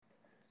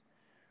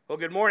Well,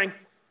 good morning.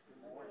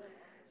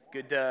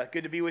 Good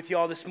to be with you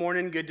all this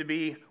morning. Good to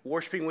be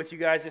worshiping with you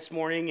guys this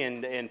morning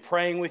and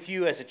praying with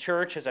you as a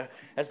church,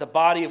 as the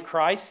body of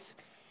Christ.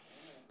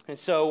 And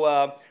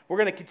so we're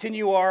going to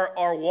continue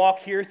our walk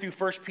here through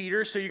 1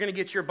 Peter. So you're going to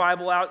get your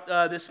Bible out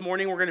this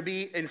morning. We're going to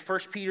be in 1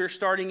 Peter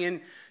starting in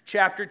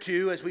chapter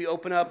 2 as we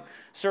open up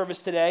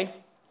service today.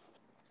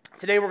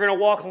 Today we're going to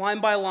walk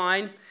line by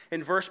line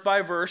and verse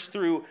by verse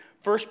through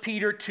 1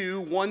 Peter 2,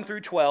 1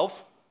 through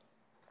 12.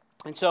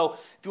 And so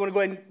if you want to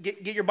go ahead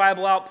and get your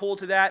Bible out, pull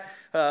to that,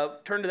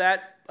 turn to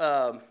that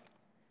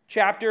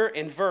chapter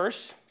and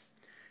verse.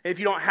 And if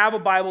you don't have a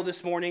Bible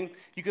this morning,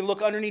 you can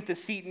look underneath the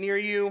seat near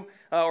you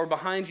or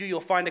behind you.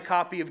 You'll find a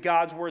copy of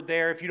God's Word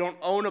there. If you don't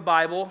own a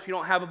Bible, if you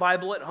don't have a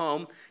Bible at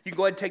home, you can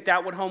go ahead and take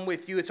that one home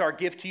with you. It's our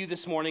gift to you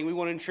this morning. We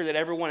want to ensure that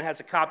everyone has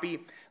a copy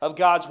of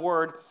God's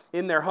Word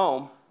in their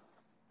home.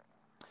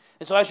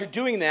 And so as you're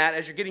doing that,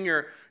 as you're getting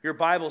your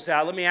Bibles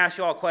out, let me ask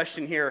you all a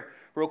question here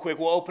real quick.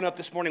 We'll open up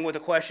this morning with a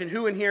question.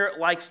 Who in here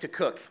likes to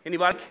cook?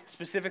 Anybody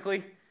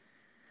specifically?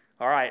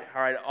 All right,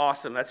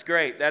 awesome. That's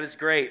great. That is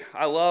great.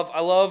 I'm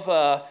not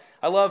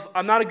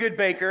a good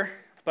baker,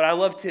 but I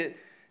love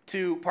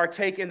to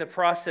partake in the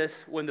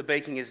process when the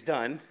baking is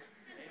done.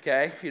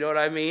 Okay, you know what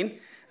I mean?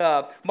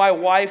 My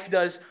wife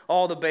does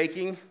all the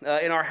baking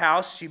in our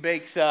house. She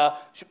bakes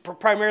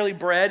primarily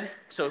bread.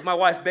 So if my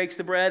wife bakes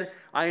the bread,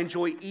 I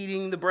enjoy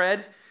eating the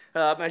bread.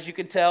 As you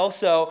can tell,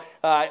 so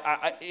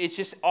it's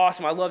just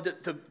awesome. I love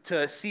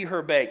to see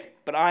her bake,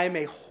 but I am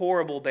a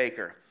horrible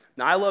baker.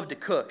 Now, I love to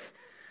cook.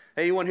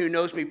 Anyone who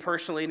knows me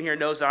personally in here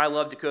knows that I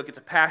love to cook. It's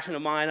a passion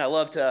of mine. I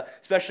love to,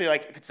 especially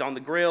like if it's on the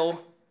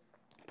grill,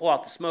 pull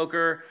out the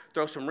smoker,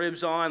 throw some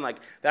ribs on, like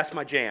that's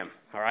my jam,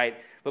 all right?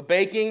 But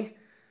baking,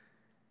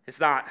 it's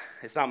not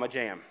my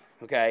jam,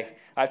 okay?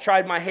 I've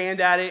tried my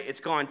hand at it. It's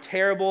gone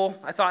terrible.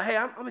 I thought, hey,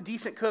 I'm a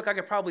decent cook. I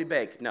could probably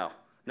bake. No.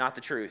 Not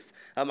the truth.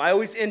 I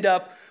always end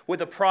up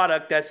with a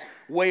product that's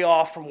way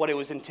off from what it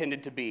was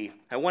intended to be.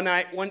 And one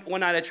night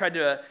I tried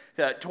to,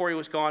 Tori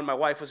was gone, my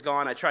wife was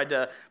gone, I tried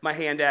my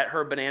hand at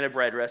her banana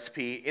bread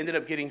recipe, ended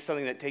up getting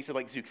something that tasted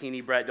like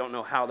zucchini bread. Don't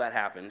know how that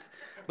happened,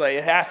 but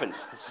it happened.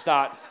 It's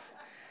not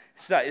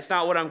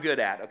what I'm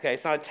good at, okay?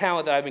 It's not a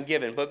talent that I've been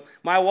given. But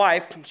my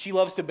wife, she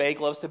loves to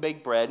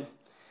bake bread.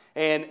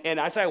 And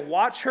as I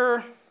watch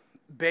her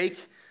bake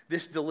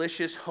this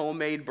delicious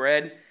homemade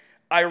bread,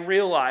 I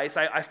realize,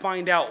 I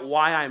find out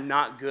why I'm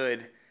not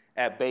good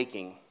at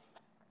baking.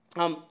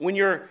 When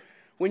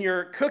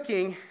you're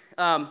cooking,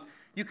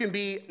 you can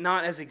be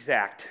not as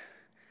exact.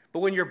 But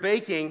when you're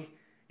baking,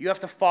 you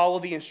have to follow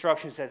the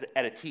instructions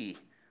at a T.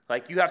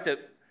 Like you have to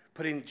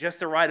put in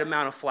just the right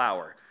amount of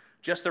flour,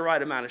 just the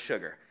right amount of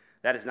sugar.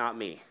 That is not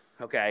me,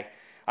 okay?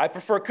 I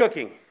prefer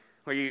cooking,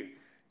 where you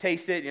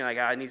taste it, and you're like,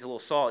 it needs a little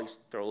salt. You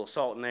throw a little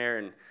salt in there,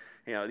 and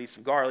it needs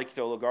some garlic. You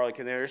throw a little garlic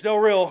in there. There's no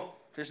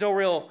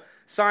real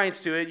science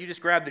to it. You just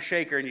grab the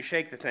shaker and you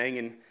shake the thing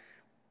and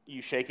you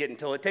shake it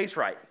until it tastes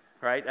right?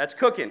 That's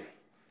cooking.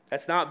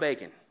 That's not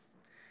baking.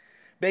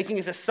 Baking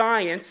is a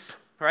science,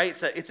 right?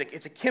 It's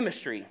a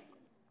chemistry.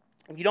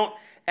 If you don't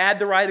add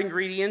the right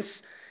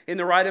ingredients in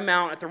the right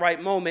amount at the right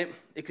moment,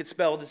 it could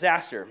spell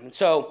disaster. And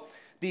so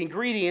the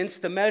ingredients,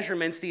 the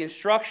measurements, the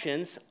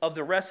instructions of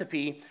the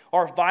recipe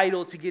are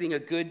vital to getting a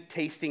good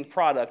tasting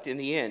product in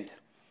the end.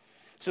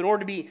 So in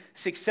order to be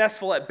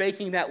successful at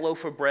baking that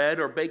loaf of bread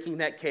or baking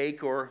that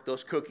cake or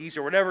those cookies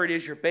or whatever it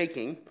is you're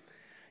baking,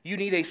 you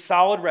need a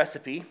solid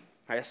recipe,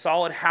 right, a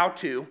solid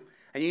how-to,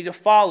 and you need to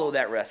follow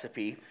that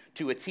recipe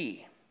to a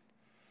T.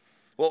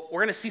 Well,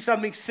 we're going to see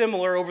something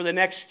similar over the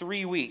next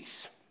 3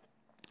 weeks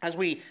as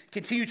we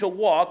continue to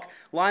walk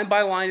line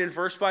by line and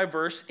verse by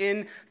verse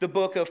in the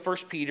book of 1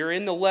 Peter,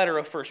 in the letter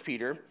of 1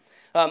 Peter.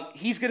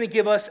 He's going to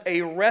give us a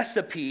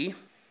recipe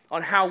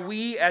on how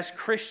we as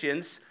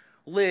Christians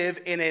live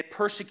in a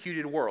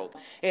persecuted world.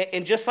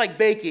 And just like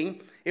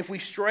baking, if we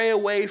stray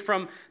away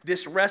from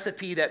this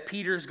recipe that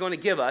Peter's going to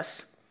give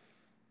us,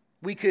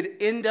 we could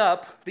end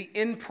up, the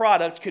end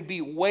product could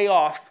be way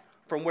off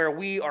from where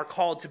we are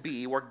called to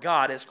be, where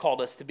God has called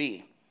us to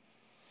be.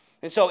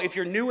 And so if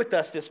you're new with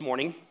us this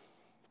morning,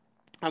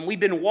 we've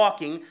been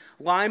walking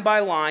line by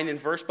line and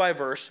verse by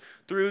verse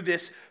through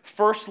this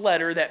first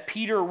letter that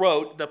Peter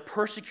wrote, the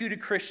persecuted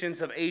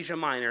Christians of Asia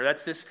Minor.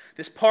 That's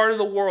this part of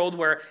the world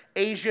where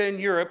Asia and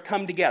Europe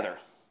come together.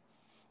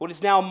 What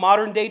is now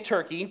modern-day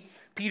Turkey.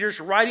 Peter's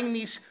writing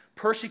these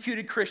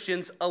persecuted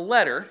Christians a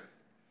letter,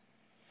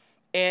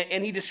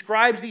 and he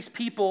describes these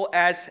people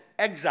as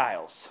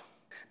exiles.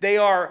 They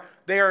are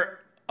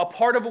a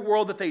part of a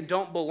world that they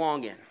don't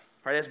belong in.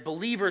 Right? As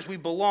believers, we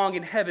belong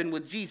in heaven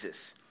with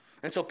Jesus.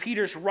 And so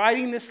Peter's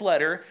writing this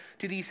letter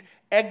to these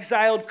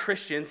exiled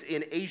Christians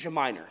in Asia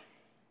Minor.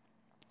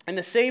 And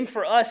the same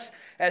for us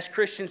as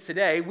Christians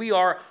today. We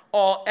are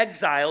all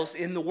exiles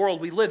in the world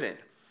we live in.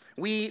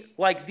 We,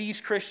 like these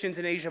Christians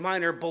in Asia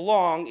Minor,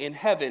 belong in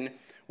heaven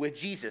with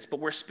Jesus. But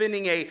we're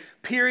spending a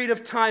period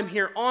of time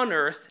here on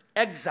earth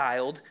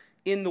exiled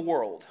in the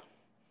world.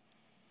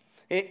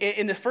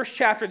 In the first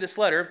chapter of this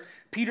letter,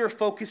 Peter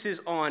focuses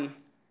on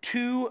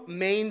two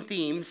main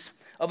themes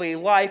of a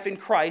life in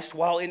Christ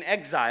while in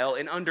exile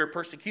and under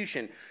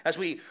persecution. As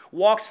we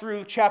walked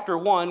through chapter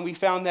 1, we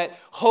found that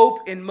hope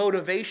and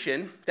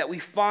motivation that we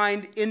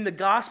find in the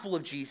gospel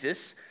of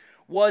Jesus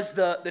was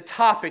the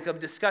topic of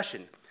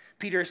discussion.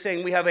 Peter is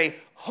saying we have a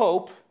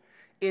hope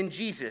in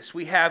Jesus.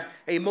 We have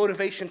a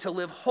motivation to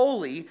live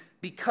holy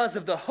because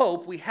of the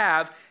hope we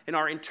have in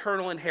our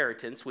eternal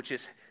inheritance, which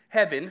is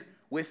heaven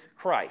with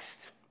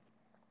Christ.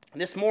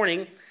 This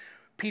morning,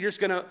 Peter's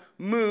going to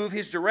move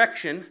his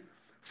direction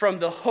from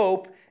the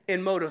hope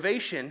and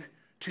motivation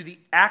to the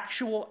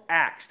actual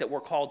acts that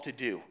we're called to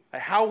do,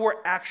 how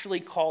we're actually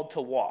called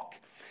to walk.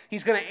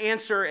 He's going to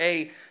answer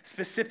a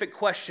specific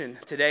question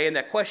today, and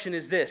that question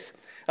is this.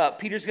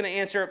 Peter's going to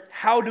answer,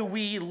 how do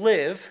we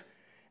live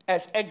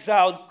as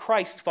exiled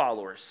Christ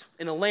followers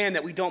in a land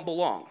that we don't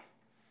belong?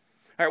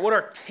 All right, what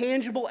are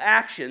tangible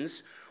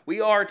actions we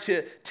are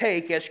to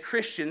take as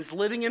Christians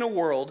living in a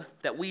world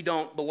that we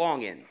don't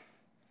belong in?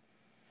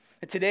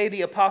 And today,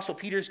 the Apostle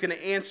Peter is going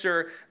to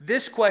answer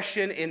this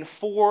question in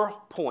 4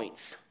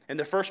 points. And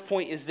the first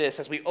point is this.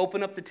 As we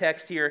open up the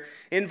text here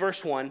in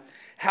verse 1,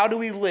 how do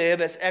we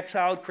live as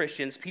exiled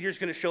Christians? Peter's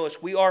going to show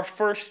us we are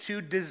first to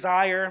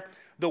desire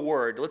the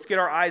word. Let's get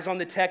our eyes on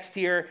the text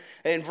here.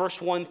 In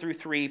verse 1 through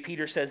 3,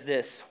 Peter says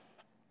this.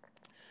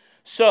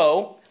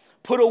 So,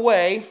 put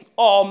away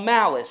all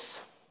malice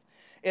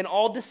and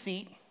all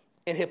deceit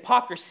and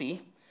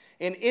hypocrisy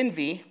and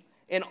envy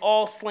and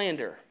all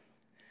slander.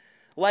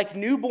 Like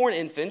newborn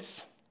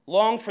infants,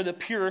 long for the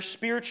pure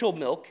spiritual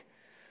milk,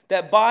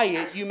 that by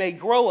it you may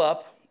grow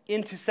up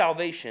into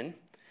salvation,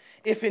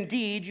 if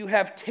indeed you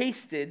have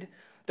tasted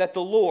that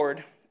the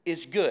Lord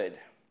is good.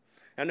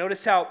 Now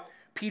notice how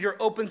Peter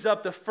opens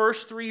up the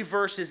first 3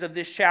 verses of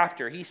this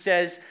chapter. He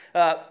says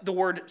the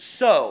word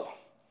so.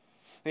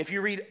 And if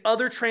you read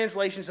other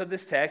translations of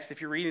this text,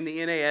 if you're reading the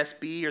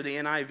NASB or the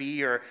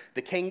NIV or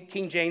the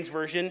King James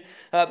Version,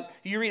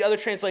 you read other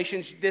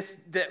translations,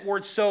 that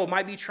word so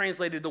might be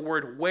translated the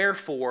word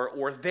wherefore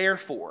or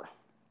therefore,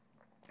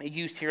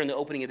 used here in the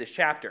opening of this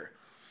chapter.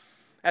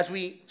 As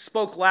we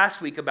spoke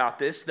last week about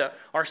this,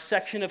 our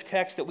section of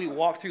text that we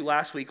walked through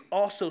last week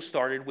also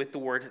started with the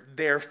word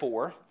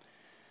therefore.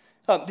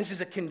 This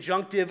is a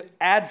conjunctive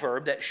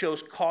adverb that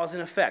shows cause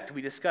and effect.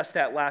 We discussed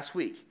that last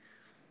week.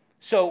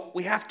 So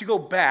we have to go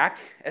back,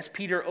 as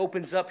Peter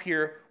opens up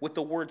here with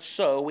the word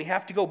so, we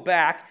have to go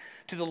back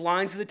to the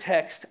lines of the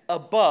text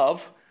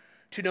above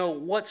to know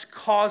what's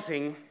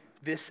causing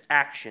this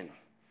action.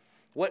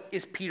 What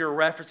is Peter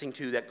referencing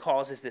to that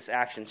causes this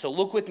action? So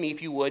look with me,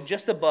 if you would,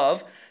 just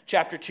above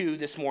chapter 2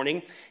 this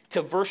morning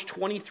to verse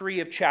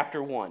 23 of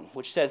chapter 1,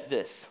 which says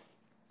this.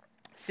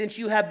 Since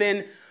you have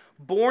been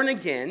born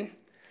again,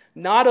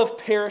 not of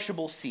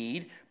perishable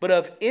seed, but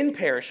of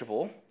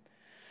imperishable,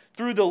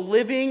 through the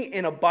living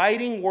and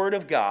abiding word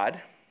of God,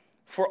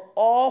 for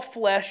all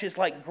flesh is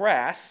like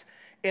grass,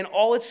 and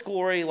all its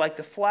glory like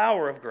the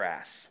flower of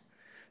grass.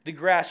 The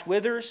grass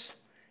withers,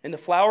 and the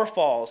flower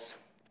falls,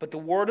 but the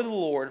word of the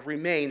Lord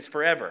remains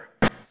forever.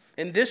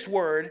 And this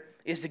word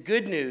is the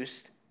good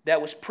news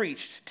that was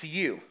preached to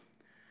you.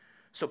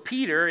 So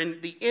Peter, in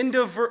the end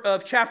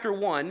of chapter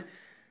 1,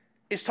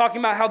 is talking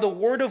about how the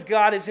word of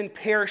God is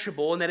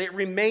imperishable and that it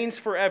remains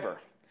forever.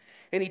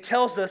 And he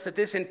tells us that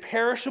this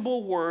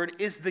imperishable word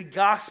is the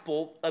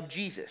gospel of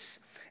Jesus.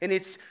 And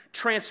it's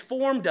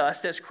transformed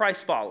us as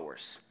Christ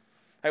followers.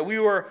 Right, we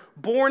were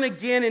born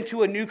again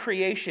into a new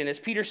creation. As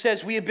Peter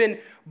says, we have been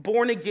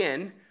born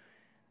again,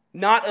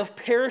 not of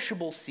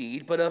perishable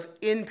seed, but of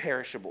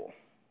imperishable.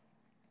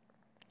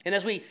 And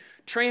as we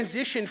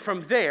transition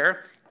from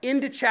there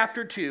into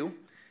chapter 2,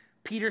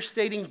 Peter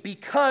stating,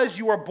 because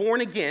you are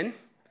born again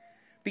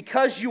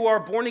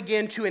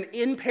to an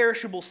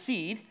imperishable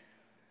seed,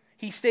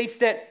 he states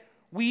that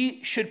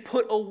we should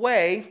put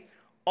away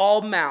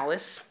all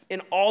malice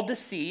and all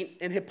deceit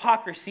and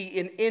hypocrisy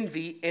and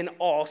envy and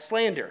all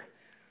slander.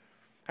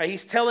 Right,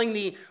 he's telling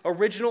the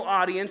original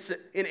audience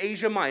in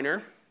Asia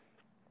Minor,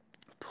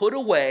 put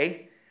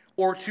away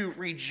or to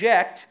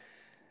reject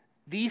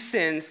these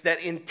sins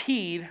that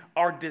impede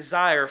our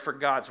desire for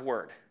God's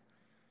word.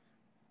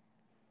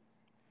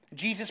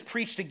 Jesus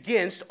preached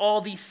against all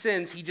these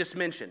sins he just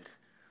mentioned.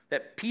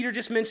 That Peter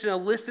just mentioned a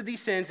list of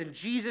these sins, and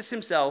Jesus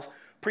himself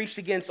preached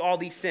against all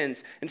these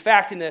sins. In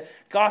fact, in the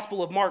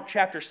Gospel of Mark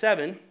chapter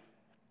 7,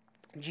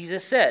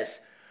 Jesus says,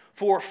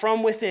 for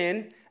from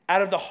within,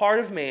 out of the heart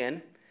of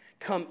man,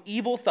 come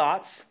evil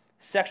thoughts,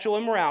 sexual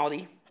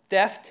immorality,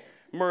 theft,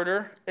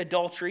 murder,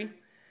 adultery,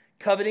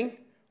 coveting,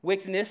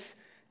 wickedness,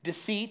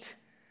 deceit,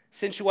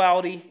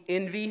 sensuality,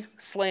 envy,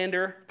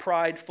 slander,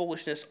 pride,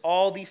 foolishness.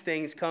 All these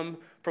things come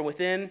from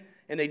within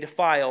and they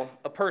defile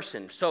a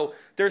person. So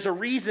there's a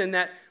reason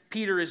that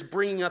Peter is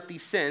bringing up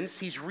these sins.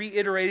 He's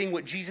reiterating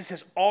what Jesus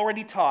has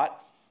already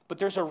taught, but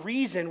there's a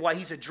reason why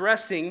he's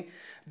addressing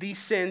these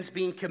sins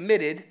being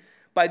committed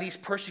by these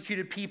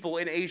persecuted people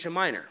in Asia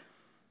Minor.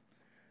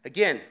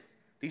 Again,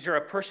 these are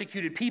a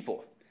persecuted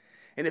people.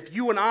 And if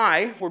you and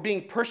I were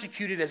being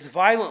persecuted as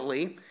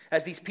violently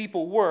as these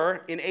people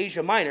were in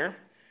Asia Minor,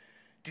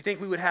 do you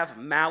think we would have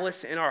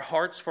malice in our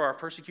hearts for our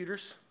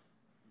persecutors?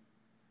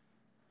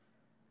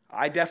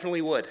 I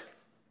definitely would.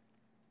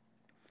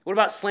 What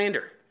about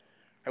slander?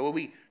 Or would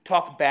we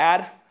talk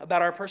bad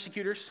about our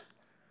persecutors?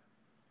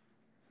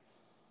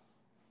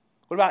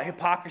 What about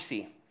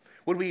hypocrisy?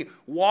 Would we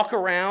walk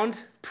around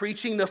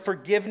preaching the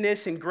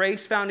forgiveness and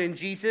grace found in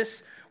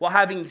Jesus while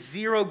having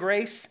zero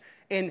grace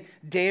and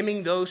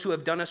damning those who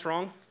have done us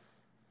wrong?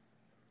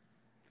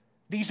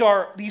 These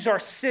are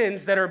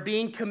sins that are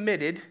being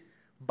committed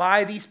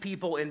by these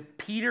people, and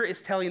Peter is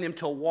telling them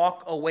to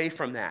walk away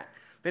from that.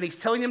 Then he's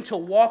telling them to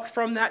walk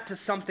from that to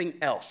something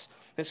else.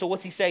 And so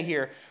what's he say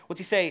here? What's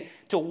he say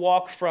to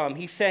walk from?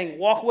 He's saying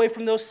walk away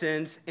from those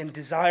sins and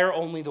desire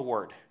only the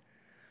word.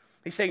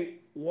 He's saying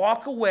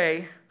walk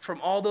away from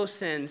all those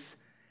sins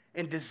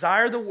and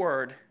desire the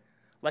word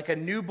like a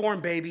newborn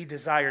baby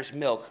desires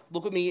milk.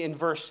 Look at me in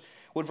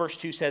what verse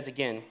 2 says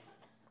again.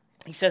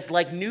 He says,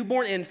 like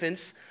newborn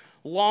infants,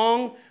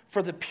 long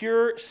for the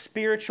pure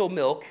spiritual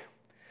milk,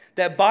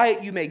 that by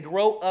it you may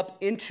grow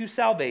up into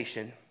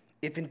salvation,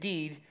 if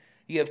indeed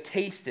you have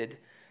tasted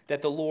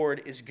that the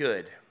Lord is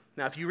good.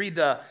 Now, if you read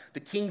the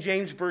King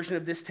James version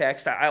of this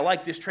text, I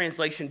like this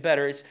translation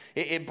better.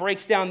 It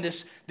breaks down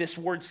this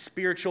word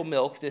spiritual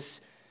milk, this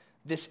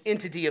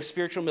entity of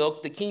spiritual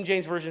milk. The King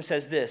James version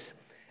says this: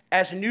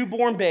 as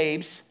newborn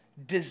babes,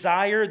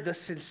 desire the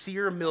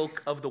sincere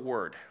milk of the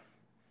word.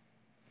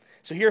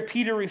 So here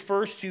Peter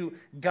refers to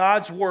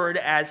God's word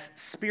as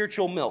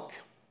spiritual milk.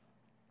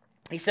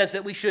 He says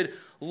that we should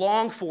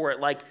long for it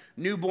like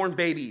newborn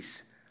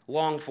babies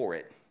long for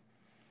it.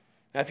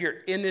 Now, if you're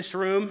in this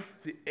room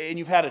and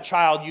you've had a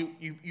child,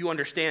 you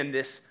understand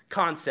this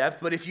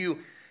concept. But if you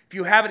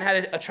haven't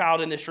had a child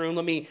in this room,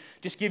 let me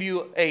just give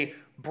you a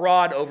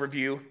broad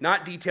overview,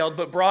 not detailed,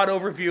 but broad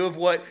overview of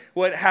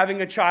what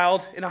having a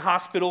child in a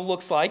hospital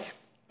looks like.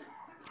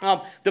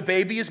 The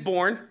baby is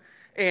born,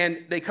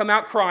 and they come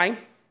out crying,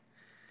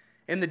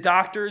 and the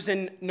doctors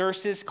and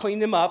nurses clean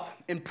them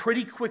up and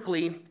pretty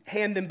quickly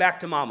hand them back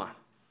to mama.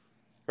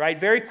 Right?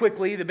 Very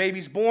quickly, the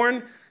baby's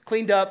born,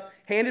 cleaned up,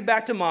 handed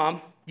back to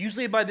mom.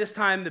 Usually by this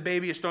time, the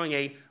baby is throwing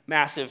a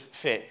massive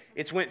fit.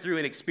 It's went through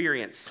an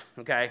experience,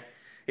 okay?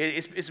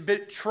 It's a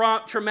bit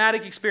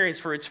traumatic experience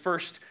for its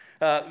first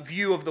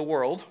view of the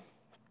world.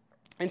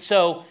 And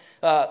so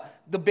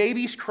the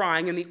baby's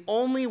crying, and the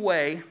only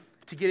way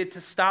to get it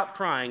to stop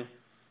crying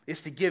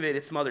is to give it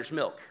its mother's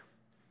milk,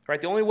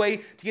 right? The only way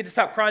to get it to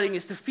stop crying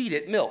is to feed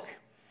it milk.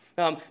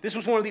 This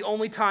was one of the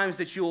only times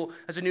that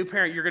as a new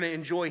parent, you're going to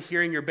enjoy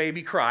hearing your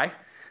baby cry,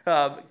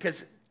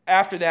 because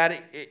after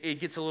that, it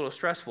gets a little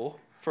stressful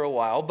for a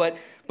while. But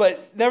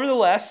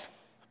nevertheless,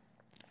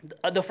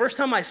 the first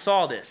time I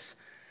saw this,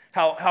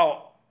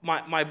 how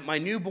my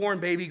newborn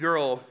baby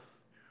girl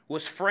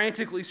was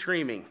frantically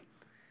screaming,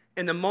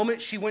 and the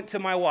moment she went to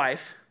my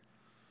wife,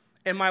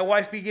 and my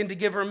wife began to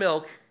give her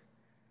milk,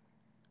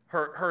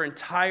 her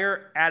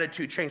entire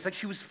attitude changed. Like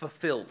she was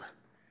fulfilled,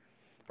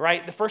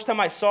 right? The first time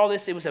I saw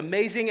this, it was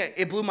amazing.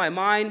 It blew my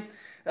mind.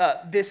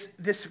 This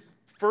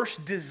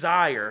first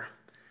desire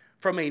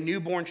from a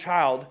newborn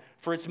child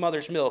for its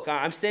mother's milk.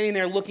 I'm standing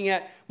there looking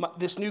at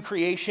this new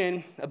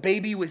creation, a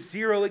baby with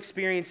zero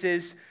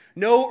experiences,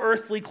 no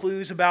earthly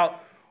clues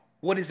about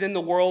what is in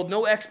the world,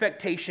 no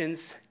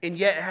expectations, and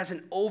yet it has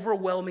an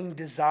overwhelming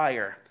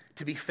desire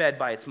to be fed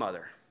by its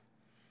mother.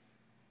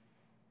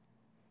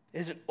 It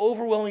is an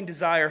overwhelming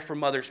desire for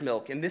mother's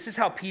milk, and this is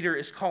how Peter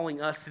is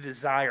calling us to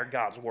desire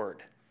God's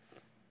word.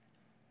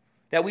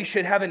 That we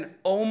should have an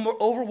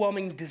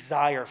overwhelming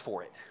desire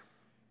for it.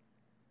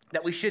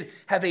 That we should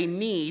have a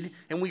need,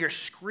 and we are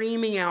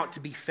screaming out to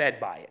be fed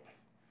by it.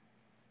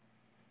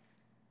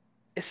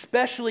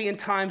 Especially in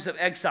times of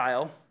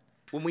exile,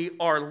 when we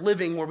are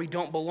living where we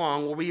don't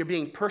belong, where we are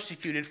being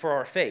persecuted for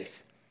our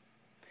faith.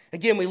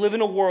 Again, we live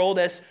in a world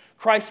as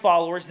Christ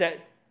followers that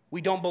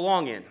we don't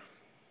belong in.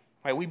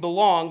 Right? We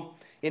belong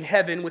in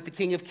heaven with the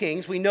King of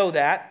Kings. We know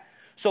that.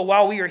 So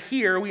while we are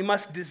here, we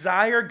must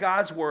desire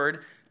God's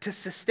word to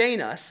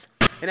sustain us.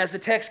 And as the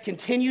text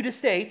continues to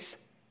state,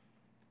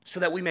 so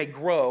that we may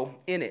grow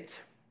in it.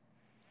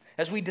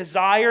 As we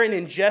desire and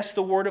ingest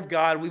the word of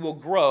God, we will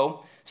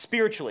grow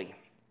spiritually.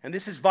 And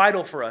this is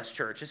vital for us,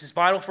 church. This is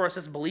vital for us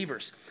as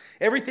believers.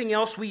 Everything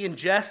else we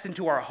ingest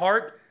into our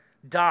heart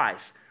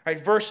dies. Right?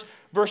 Verse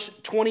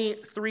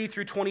 23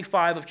 through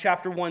 25 of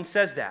chapter 1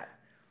 says that.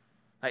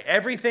 Like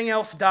everything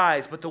else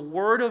dies, but the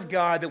word of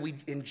God that we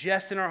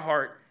ingest in our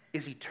heart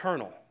is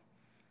eternal.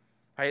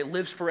 Right? It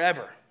lives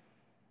forever.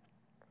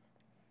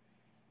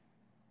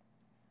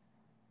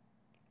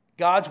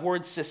 God's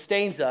word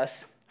sustains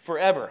us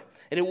forever.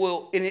 And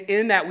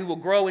in that we will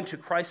grow into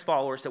Christ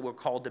followers that we're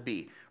called to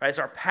be. Right? As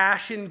our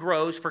passion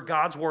grows for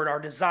God's word, our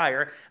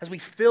desire, as we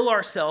fill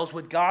ourselves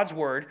with God's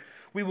word,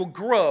 we will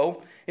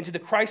grow into the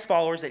Christ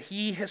followers that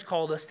he has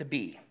called us to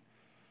be.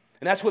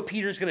 And that's what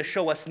Peter's going to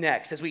show us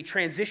next. As we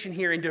transition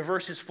here into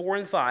verses 4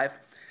 and 5,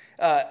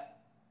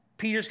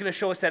 Peter's going to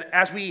show us that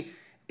as we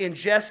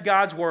ingest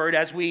God's word,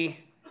 as we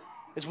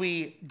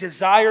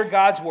desire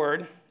God's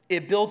word,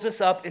 it builds us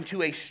up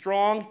into a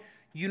strong,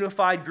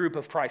 unified group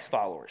of Christ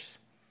followers.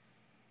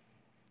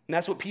 And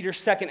that's what Peter's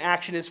second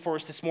action is for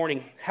us this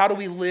morning. How do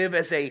we live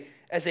how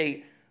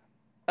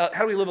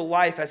do we live a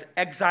life as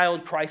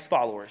exiled Christ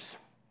followers?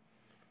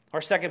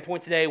 Our second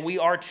point today, we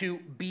are to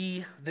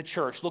be the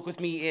church. Look with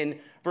me in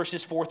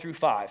verses 4 through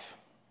 5.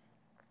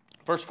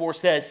 Verse 4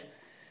 says,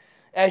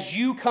 "As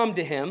you come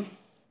to him,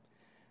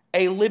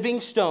 a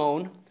living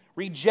stone,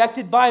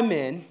 rejected by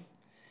men,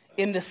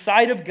 in the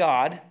sight of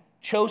God,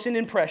 chosen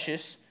and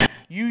precious,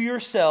 you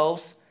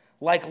yourselves,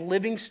 like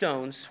living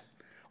stones,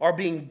 are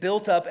being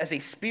built up as a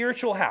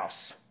spiritual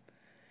house,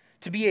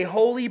 to be a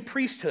holy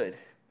priesthood,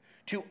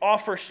 to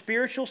offer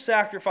spiritual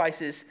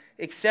sacrifices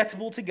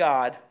acceptable to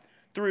God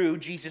through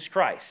Jesus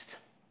Christ."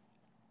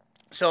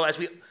 So as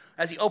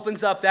he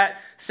opens up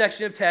that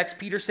section of text,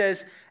 Peter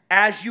says,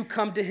 as you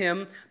come to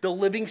him, the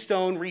living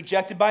stone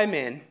rejected by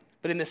men,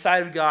 but in the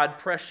sight of God,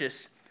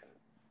 precious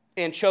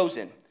and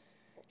chosen.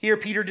 Here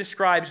Peter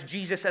describes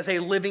Jesus as a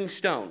living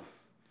stone.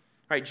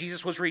 Right?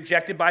 Jesus was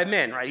rejected by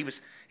men. Right?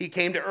 He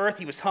came to earth,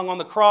 he was hung on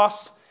the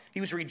cross,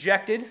 he was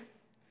rejected,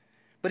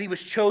 but he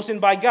was chosen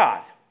by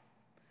God.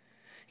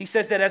 He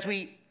says that as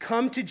we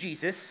come to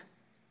Jesus,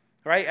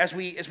 right, as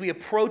we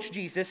approach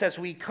Jesus, as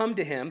we come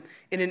to him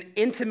in an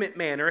intimate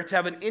manner, to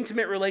have an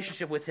intimate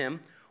relationship with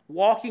him,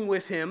 walking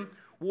with him,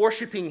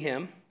 worshiping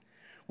him,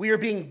 we are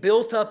being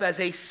built up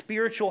as a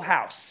spiritual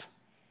house.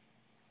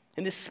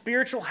 And this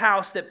spiritual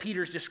house that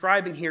Peter's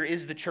describing here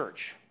is the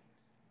church.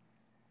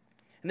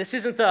 And this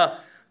isn't the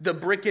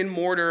brick and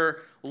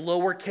mortar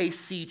lowercase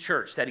c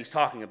church that he's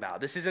talking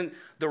about. This isn't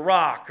the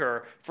Rock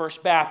or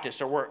First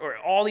Baptist or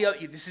all the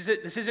other. This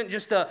isn't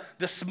just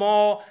the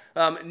small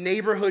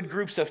neighborhood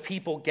groups of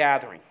people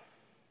gathering.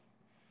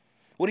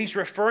 What he's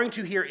referring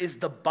to here is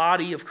the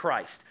body of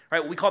Christ, right?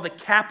 What we call the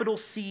capital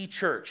C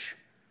church.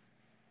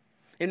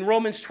 In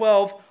Romans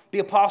 12, the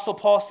Apostle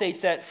Paul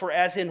states that, "For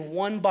as in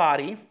one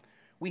body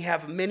we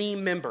have many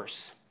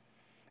members,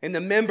 and the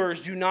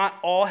members do not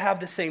all have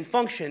the same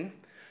function,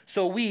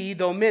 so we,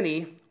 though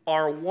many,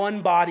 are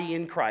one body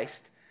in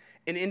Christ,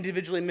 and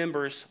individually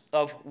members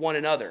of one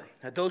another."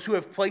 Now, those who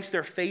have placed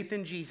their faith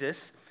in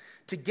Jesus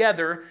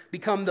together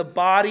become the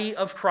body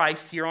of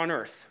Christ here on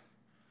earth.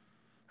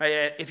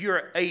 If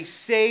you're a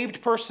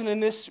saved person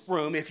in this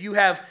room, if you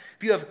have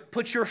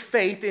put your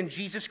faith in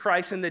Jesus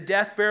Christ and the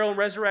death, burial, and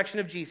resurrection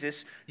of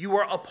Jesus, you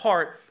are a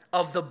part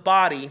of the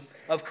body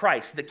of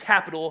Christ, the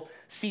capital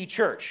C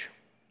church.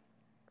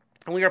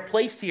 And we are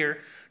placed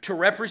here to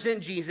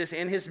represent Jesus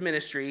and his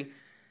ministry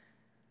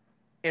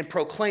and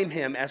proclaim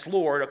him as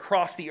Lord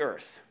across the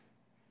earth.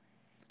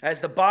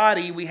 As the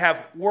body, we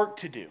have work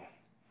to do.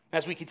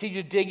 As we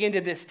continue to dig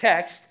into this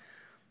text,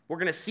 we're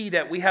going to see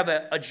that we have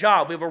a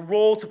job, we have a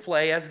role to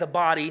play as the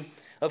body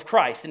of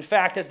Christ. In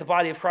fact, as the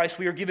body of Christ,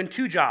 we are given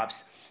two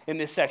jobs in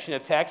this section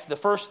of text. The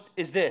first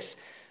is this.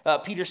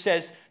 Peter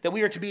says that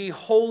we are to be a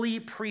holy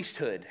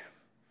priesthood.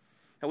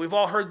 Now, we've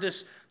all heard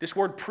this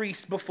word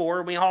priest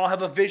before. We all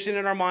have a vision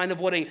in our mind of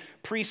what a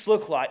priest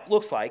looks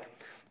like.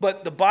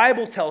 But the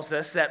Bible tells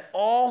us that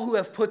all who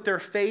have put their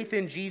faith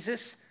in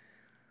Jesus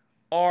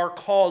are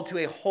called to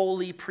a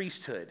holy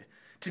priesthood,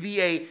 to be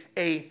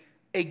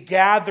a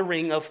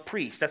gathering of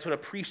priests. That's what a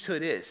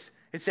priesthood is.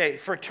 It's a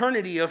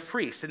fraternity of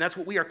priests, and that's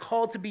what we are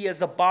called to be as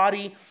the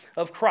body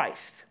of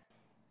Christ.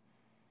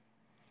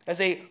 As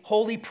a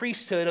holy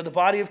priesthood of the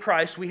body of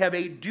Christ, we have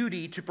a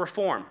duty to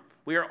perform.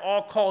 We are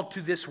all called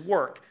to this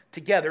work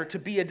together to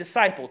be a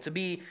disciple, to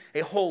be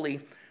a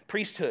holy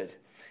priesthood.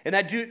 And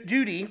that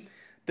duty,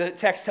 the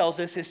text tells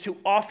us, is to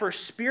offer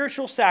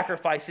spiritual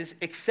sacrifices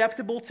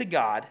acceptable to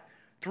God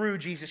through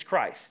Jesus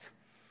Christ.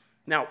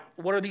 Now,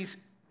 what are these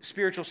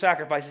spiritual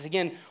sacrifices?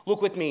 Again,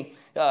 look with me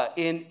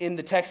in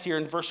the text here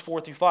in verse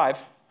 4 through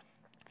 5.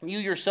 "You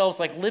yourselves,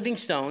 like living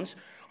stones,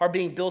 are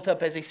being built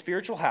up as a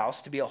spiritual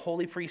house to be a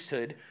holy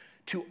priesthood,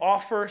 to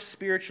offer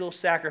spiritual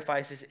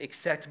sacrifices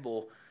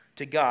acceptable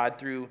to God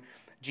through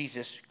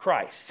Jesus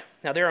Christ."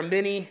 Now, there are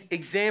many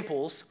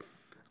examples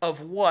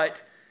of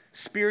what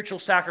spiritual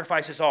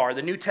sacrifices are.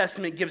 The New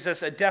Testament gives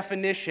us a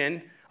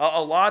definition,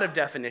 a lot of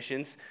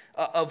definitions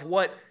of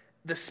what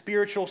the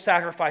spiritual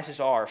sacrifices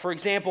are. For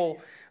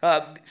example,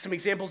 some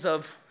examples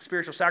of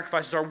spiritual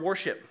sacrifices are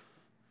worship.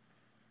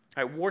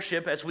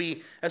 Worship as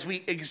we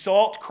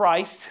exalt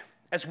Christ,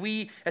 as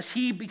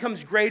he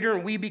becomes greater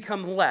and we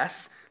become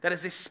less. That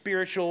is a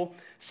spiritual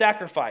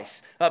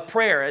sacrifice.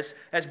 Prayer,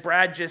 as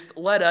Brad just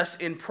led us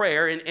in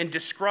prayer and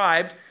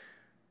described,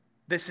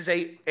 this is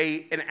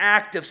an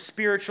act of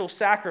spiritual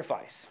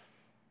sacrifice.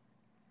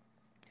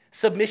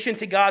 Submission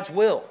to God's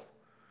will,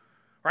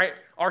 right?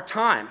 Our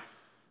time.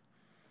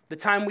 The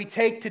time we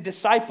take to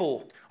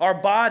disciple our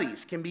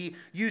bodies can be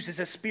used as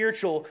a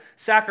spiritual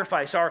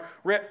sacrifice. Our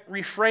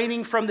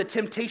refraining from the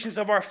temptations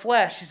of our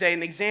flesh is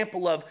an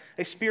example of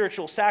a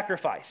spiritual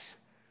sacrifice.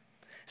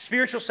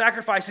 Spiritual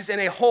sacrifices in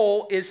a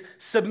whole is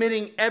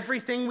submitting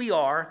everything we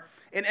are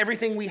and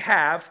everything we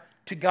have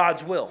to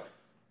God's will.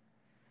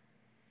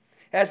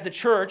 As the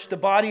church, the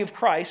body of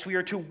Christ, we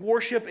are to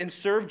worship and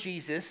serve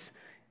Jesus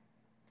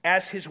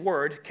as his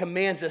word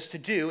commands us to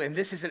do, and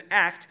this is an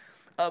act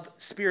of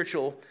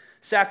spiritual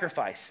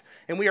sacrifice.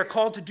 And we are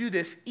called to do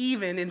this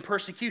even in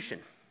persecution.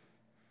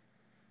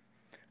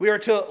 We are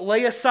to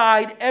lay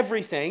aside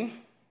everything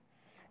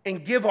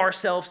and give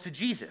ourselves to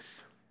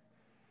Jesus.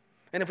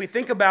 And if we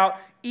think about,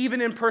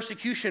 even in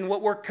persecution,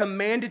 what we're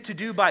commanded to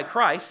do by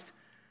Christ,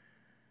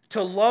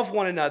 to love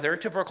one another,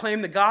 to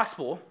proclaim the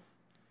gospel,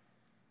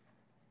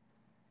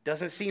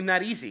 doesn't seem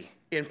that easy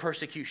in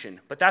persecution.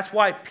 But that's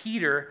why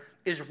Peter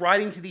is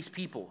writing to these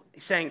people.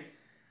 He's saying,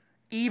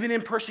 even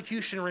in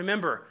persecution,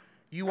 remember,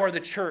 you are the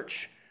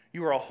church.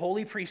 You are a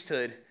holy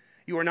priesthood.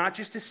 You are not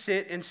just to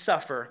sit and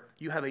suffer.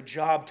 You have a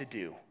job to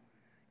do,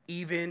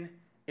 even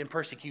in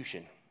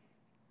persecution.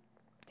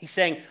 He's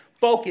saying,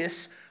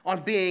 focus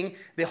on being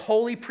the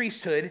holy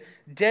priesthood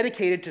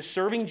dedicated to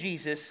serving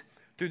Jesus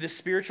through the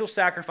spiritual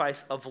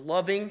sacrifice of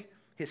loving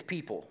his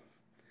people.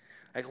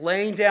 Like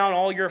laying down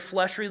all your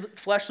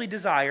fleshly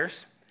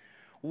desires,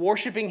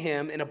 worshiping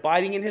him, and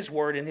abiding in his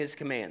word and his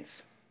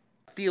commands.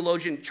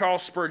 Theologian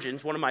Charles Spurgeon,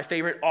 one of my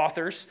favorite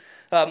authors,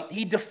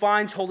 he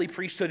defines holy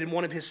priesthood in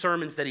one of his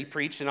sermons that he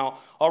preached, and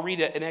I'll read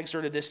an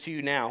excerpt of this to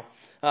you now.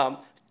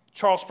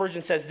 Charles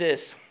Spurgeon says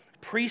this: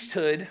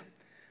 priesthood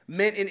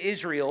meant in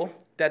Israel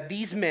that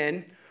these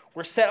men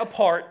were set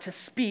apart to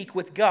speak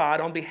with God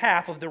on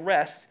behalf of the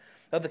rest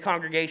of the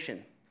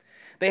congregation.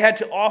 They had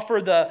to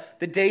offer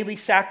the daily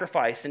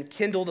sacrifice and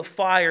kindle the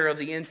fire of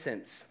the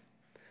incense.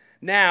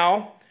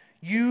 Now,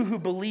 you who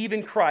believe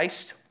in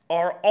Christ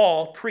are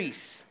all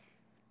priests.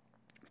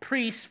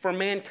 Priests for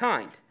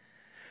mankind,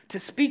 to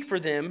speak for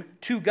them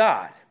to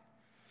God.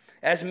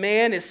 As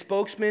man is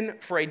spokesman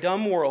for a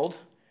dumb world,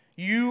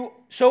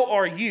 so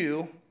are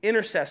you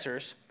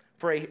intercessors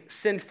for a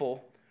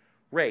sinful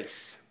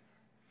race.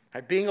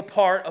 By being a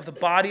part of the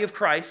body of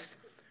Christ,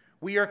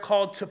 we are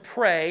called to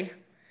pray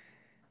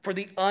for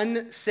the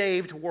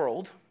unsaved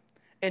world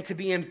and to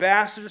be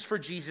ambassadors for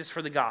Jesus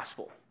for the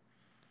gospel.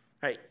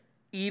 Right?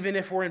 Even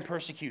if we're in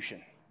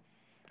persecution.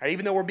 Right?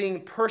 Even though we're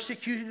being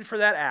persecuted for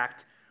that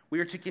act, we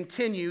are to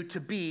continue to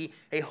be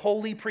a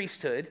holy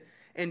priesthood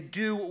and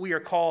do what we are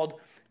called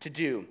to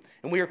do.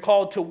 And we are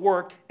called to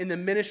work in the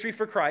ministry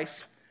for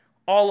Christ.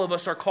 All of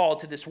us are called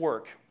to this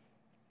work.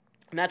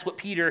 And that's what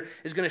Peter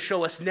is going to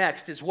show us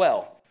next as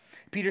well.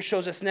 Peter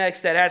shows us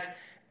next that as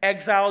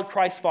exiled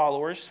Christ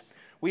followers,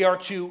 we are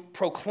to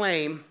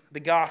proclaim the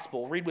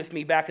gospel. Read with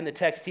me back in the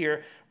text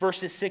here.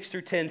 Verses 6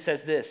 through 10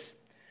 says this: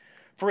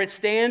 For it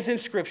stands in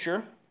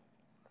Scripture,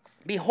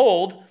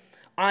 behold,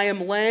 I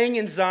am laying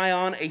in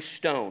Zion a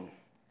stone,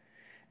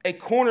 a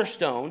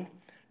cornerstone,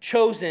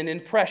 chosen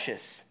and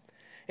precious,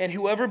 and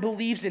whoever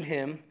believes in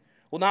him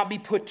will not be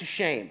put to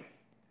shame.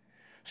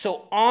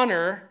 So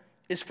honor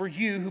is for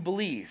you who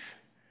believe,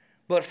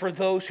 but for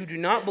those who do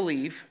not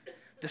believe,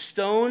 the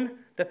stone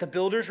that the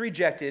builders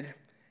rejected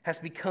has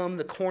become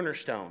the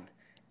cornerstone,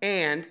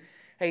 and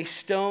a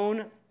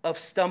stone of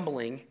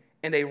stumbling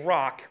and a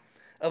rock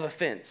of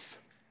offense.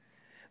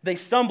 They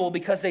stumble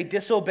because they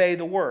disobey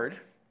the word,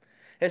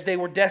 as they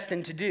were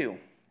destined to do.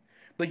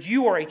 But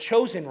you are a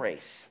chosen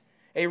race,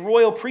 a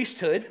royal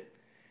priesthood,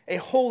 a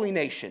holy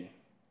nation,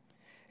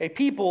 a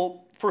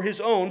people for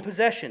his own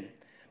possession,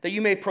 that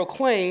you may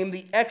proclaim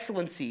the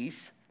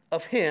excellencies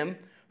of him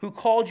who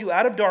called you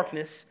out of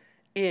darkness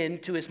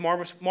into his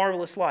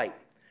marvelous light.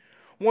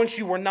 Once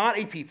you were not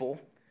a people,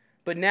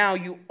 but now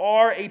you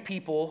are a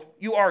people,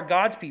 you are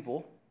God's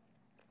people.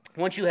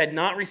 Once you had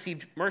not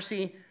received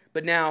mercy,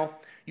 but now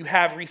you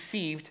have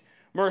received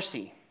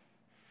mercy.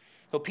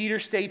 So Peter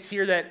states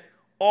here that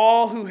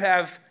all who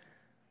have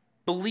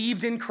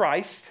believed in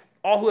Christ,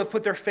 all who have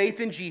put their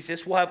faith in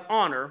Jesus will have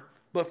honor,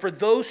 but for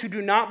those who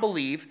do not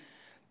believe,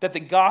 that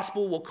the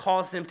gospel will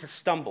cause them to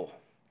stumble.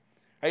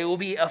 Right? It will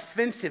be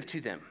offensive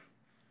to them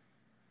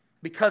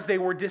because they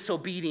were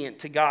disobedient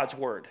to God's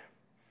word.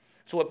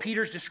 So what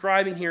Peter's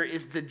describing here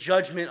is the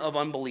judgment of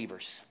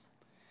unbelievers.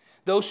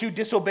 Those who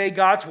disobey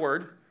God's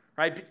word,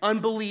 right?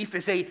 Unbelief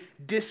is a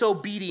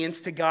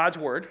disobedience to God's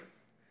word.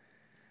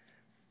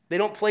 They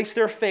don't place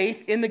their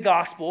faith in the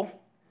gospel.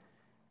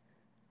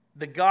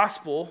 The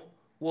gospel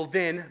will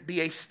then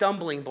be a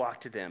stumbling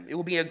block to them. It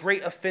will be a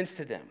great offense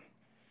to them.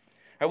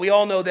 Right? We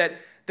all know that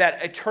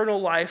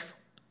eternal life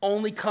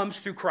only comes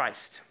through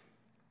Christ.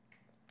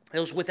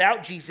 Those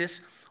without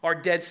Jesus are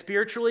dead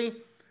spiritually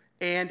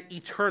and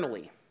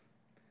eternally,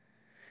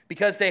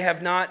 because they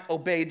have not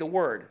obeyed the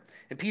word.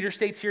 And Peter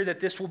states here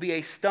that this will be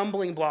a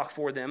stumbling block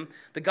for them.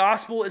 The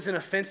gospel is an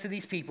offense to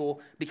these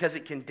people because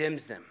it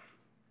condemns them.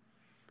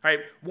 Right?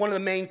 One of the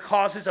main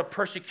causes of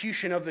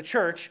persecution of the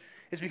church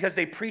is because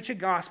they preach a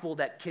gospel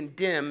that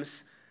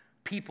condemns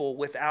people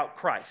without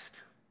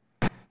Christ.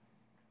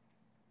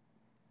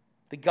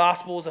 The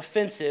gospel is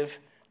offensive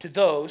to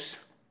those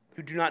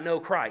who do not know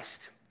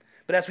Christ.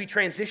 But as we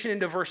transition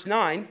into verse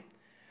 9,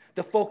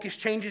 the focus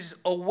changes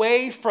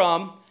away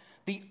from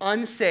the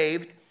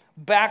unsaved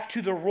back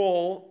to the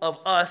role of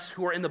us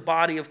who are in the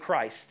body of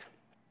Christ.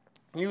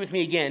 Read with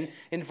me again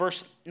in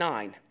verse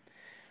 9.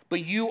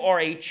 But you are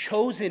a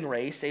chosen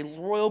race, a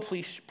royal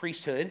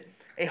priesthood,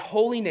 a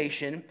holy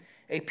nation,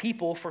 a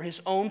people for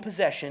his own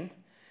possession,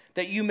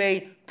 that you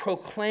may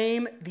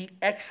proclaim the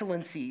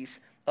excellencies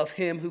of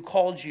him who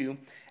called you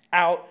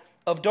out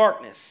of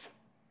darkness.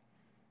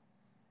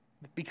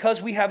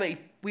 Because we have a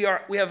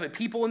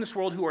people in this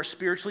world who are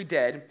spiritually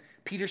dead,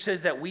 Peter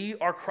says that we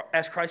are,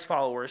 as Christ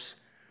followers,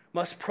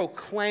 must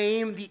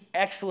proclaim the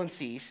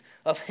excellencies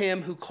of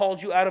him who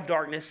called you out of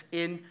darkness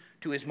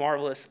into his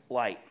marvelous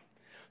light.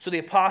 So the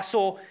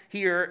apostle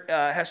here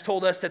has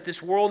told us that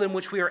this world in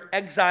which we are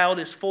exiled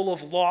is full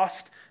of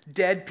lost,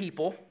 dead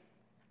people.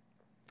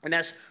 And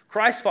as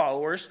Christ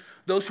followers,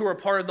 those who are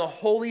part of the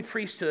holy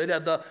priesthood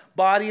of the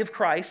body of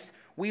Christ,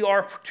 we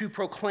are to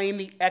proclaim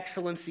the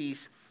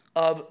excellencies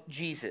of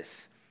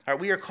Jesus. All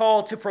right, we are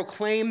called to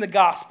proclaim the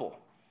gospel.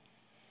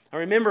 Now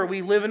remember,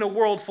 we live in a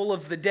world full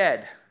of the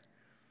dead.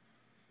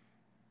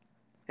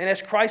 And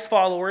as Christ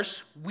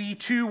followers, we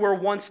too were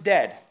once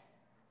dead.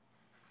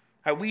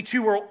 All right, we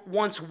too were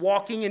once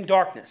walking in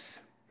darkness.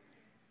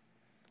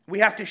 We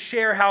have to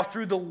share how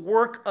through the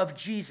work of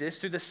Jesus,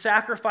 through the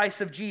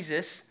sacrifice of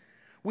Jesus,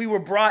 we were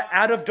brought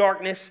out of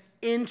darkness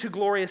into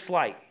glorious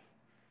light.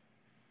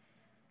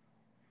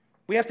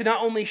 We have to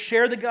not only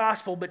share the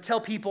gospel, but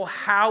tell people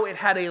how it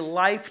had a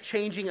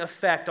life-changing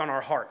effect on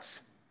our hearts.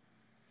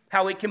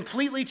 How it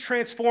completely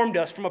transformed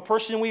us from a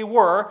person we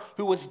were,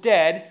 who was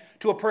dead,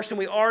 to a person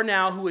we are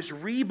now, who is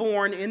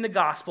reborn in the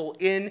gospel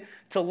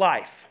into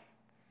life.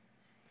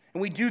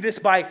 And we do this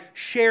by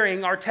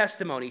sharing our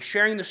testimony,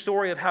 sharing the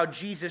story of how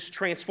Jesus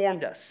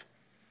transformed us.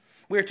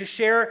 We are to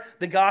share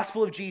the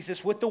gospel of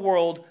Jesus with the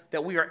world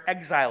that we are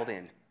exiled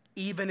in,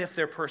 even if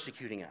they're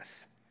persecuting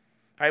us.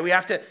 All right, we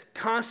have to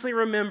constantly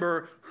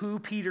remember who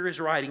Peter is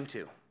writing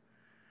to. All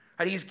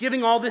right, he's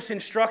giving all this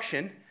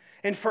instruction,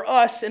 and for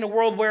us, in a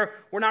world where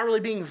we're not really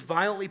being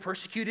violently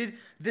persecuted,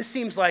 this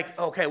seems like,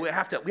 okay, we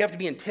have to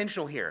be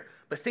intentional here.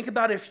 But think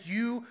about if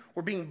you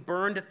were being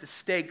burned at the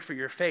stake for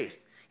your faith,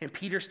 and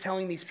Peter's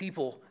telling these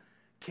people,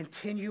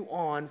 continue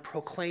on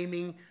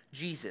proclaiming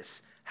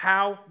Jesus,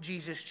 how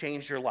Jesus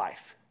changed your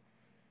life.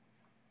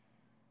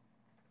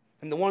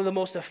 And one of the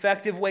most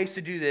effective ways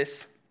to do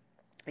this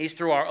is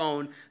through our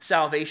own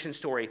salvation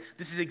story.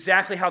 This is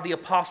exactly how the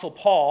Apostle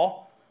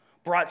Paul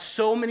brought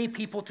so many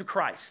people to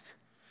Christ.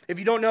 If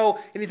you don't know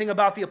anything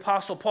about the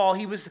Apostle Paul,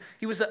 he was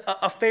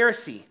a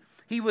Pharisee.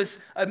 He was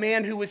a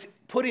man who was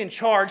put in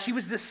charge. He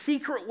was the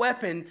secret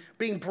weapon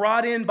being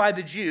brought in by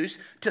the Jews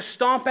to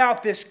stomp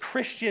out this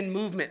Christian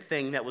movement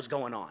thing that was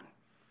going on.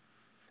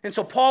 And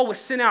so Paul was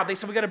sent out. They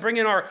said, we got to bring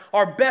in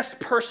our best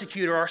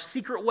persecutor, our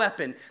secret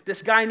weapon,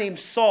 this guy named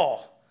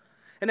Saul.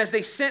 And as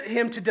they sent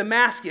him to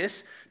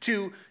Damascus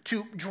to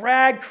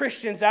drag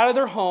Christians out of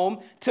their home,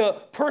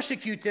 to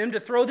persecute them, to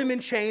throw them in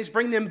chains,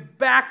 bring them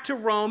back to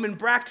Rome and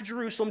back to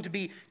Jerusalem to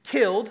be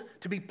killed,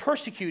 to be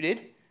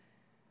persecuted,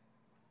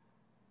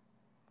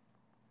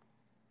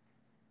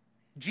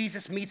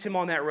 Jesus meets him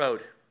on that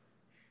road.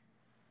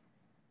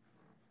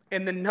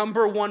 And the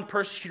number one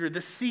persecutor,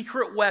 the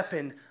secret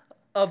weapon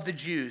of the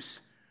Jews,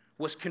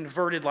 was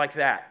converted like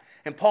that.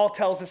 And Paul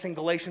tells us in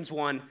Galatians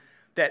 1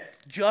 that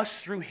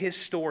just through his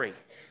story,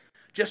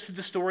 just through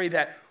the story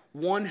that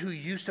one who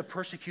used to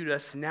persecute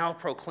us now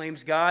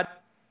proclaims God,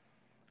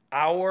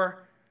 our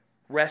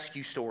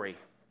rescue story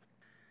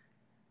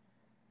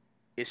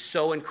is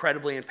so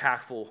incredibly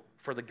impactful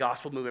for the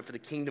gospel movement, for the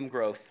kingdom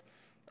growth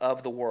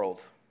of the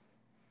world.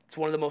 It's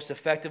one of the most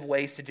effective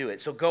ways to do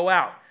it. So go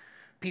out.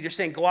 Peter's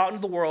saying, go out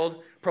into the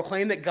world,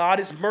 proclaim that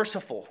God is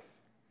merciful,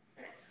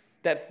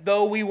 that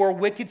though we were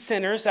wicked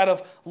sinners, out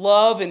of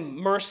love and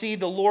mercy,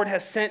 the Lord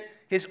has sent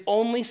his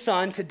only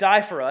Son to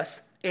die for us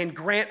and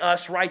grant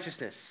us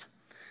righteousness.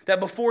 That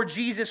before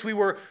Jesus we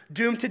were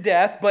doomed to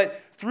death, but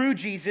through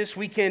Jesus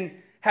we can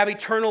have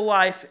eternal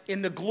life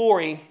in the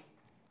glory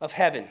of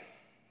heaven.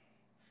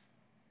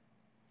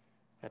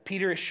 Now,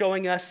 Peter is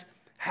showing us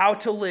how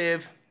to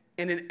live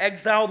in an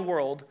exiled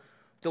world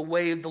the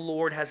way the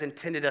Lord has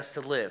intended us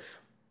to live.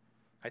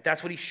 Right,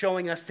 that's what he's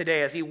showing us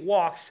today as he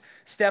walks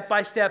step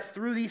by step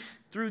through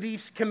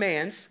these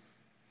commands.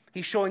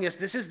 He's showing us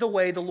this is the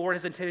way the Lord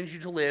has intended you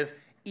to live,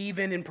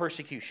 even in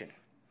persecution.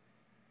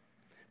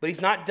 But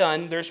he's not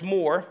done. There's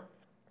more.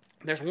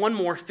 There's one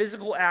more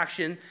physical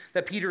action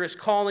that Peter is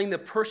calling the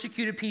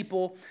persecuted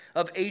people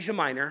of Asia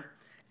Minor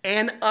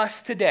and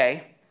us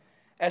today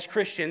as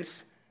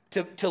Christians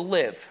to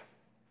live.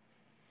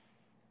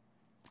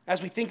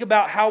 As we think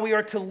about how we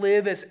are to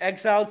live as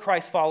exiled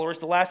Christ followers,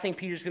 the last thing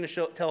Peter's going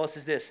to tell us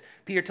is this.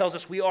 Peter tells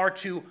us we are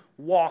to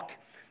walk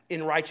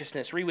in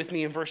righteousness. Read with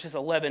me in verses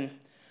 11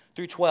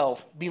 through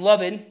 12.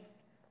 Beloved,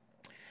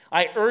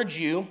 I urge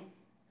you,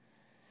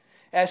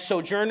 as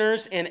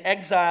sojourners and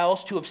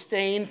exiles, to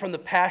abstain from the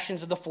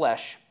passions of the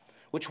flesh,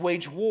 which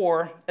wage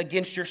war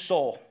against your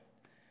soul.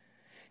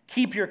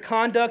 Keep your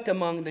conduct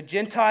among the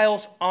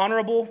Gentiles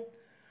honorable,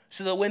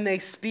 so that when they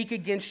speak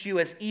against you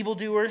as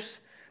evildoers,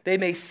 they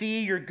may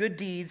see your good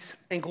deeds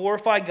and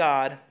glorify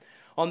God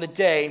on the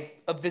day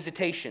of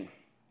visitation.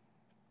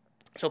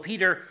 So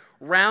Peter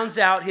rounds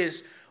out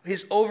his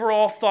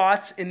overall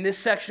thoughts in this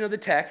section of the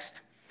text.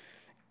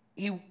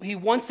 he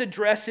once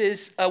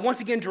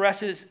again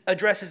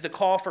addresses the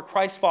call for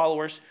Christ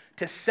followers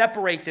to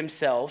separate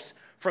themselves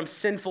from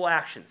sinful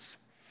actions.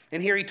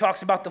 And here he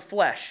talks about the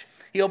flesh.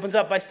 He opens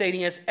up by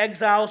stating, as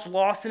exiles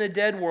lost in a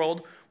dead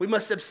world, we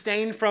must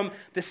abstain from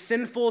the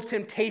sinful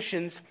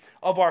temptations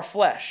of our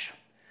flesh.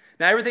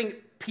 Now, everything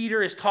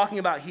Peter is talking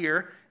about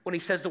here when he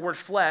says the word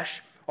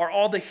flesh are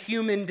all the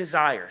human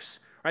desires,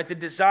 right? The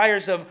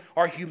desires of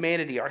our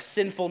humanity, our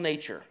sinful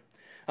nature.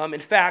 In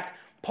fact,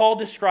 Paul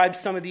describes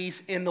some of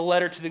these in the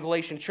letter to the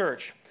Galatian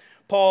church.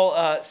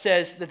 Paul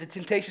says that the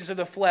temptations of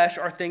the flesh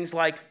are things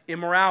like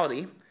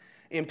immorality,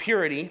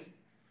 impurity,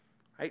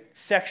 right?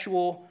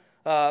 Sexual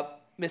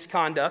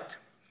misconduct,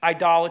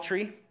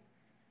 idolatry,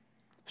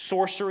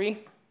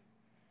 sorcery,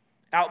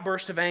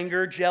 outburst of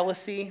anger,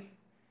 jealousy,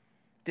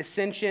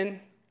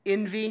 dissension,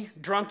 envy,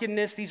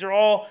 drunkenness. These are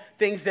all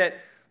things that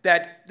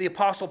the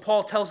Apostle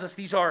Paul tells us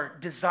these are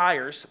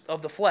desires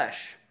of the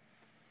flesh.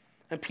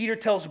 And Peter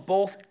tells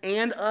both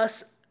and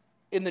us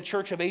in the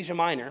church of Asia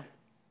Minor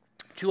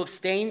to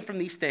abstain from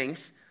these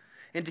things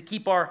and to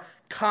keep our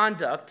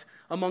conduct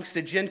amongst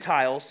the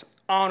Gentiles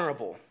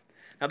honorable.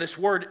 Now, this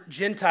word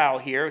Gentile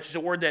here, which is a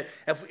word that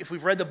if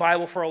we've read the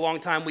Bible for a long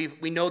time,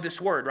 we know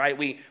this word, right?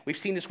 We've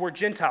seen this word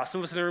Gentile.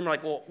 Some of us in the room are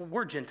like, well,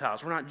 we're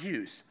Gentiles. We're not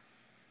Jews.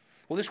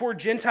 Well, this word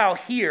Gentile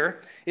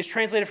here is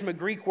translated from a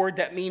Greek word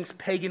that means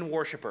pagan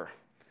worshiper.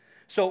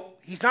 So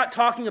he's not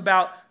talking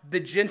about the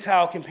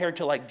Gentile compared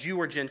to like Jew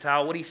or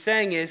Gentile. What he's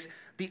saying is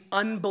the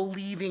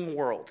unbelieving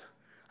world.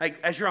 Like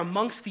as you're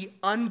amongst the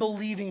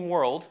unbelieving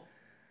world,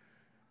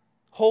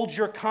 hold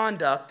your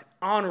conduct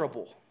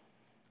honorable.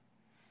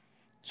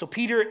 So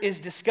Peter is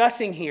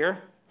discussing here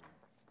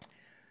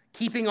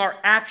keeping our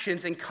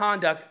actions and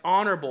conduct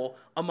honorable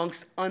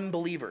amongst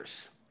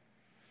unbelievers.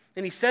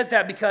 And he says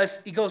that because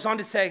he goes on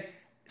to say,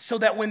 so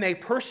that when they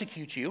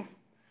persecute you,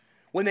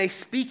 when they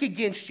speak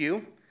against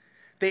you,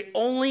 they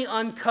only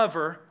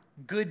uncover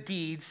good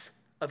deeds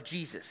of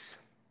Jesus.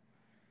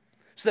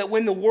 So that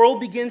when the world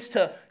begins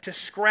to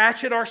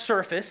scratch at our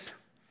surface,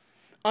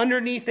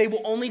 underneath they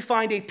will only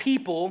find a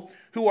people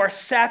who are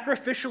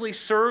sacrificially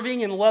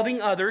serving and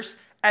loving others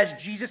as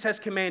Jesus has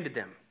commanded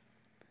them.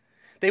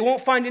 They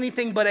won't find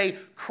anything but a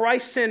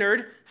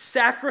Christ-centered,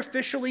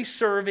 sacrificially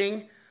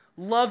serving,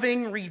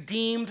 loving,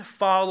 redeemed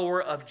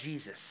follower of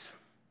Jesus.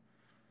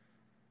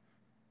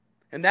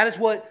 And that is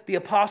what the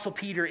Apostle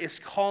Peter is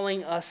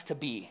calling us to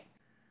be.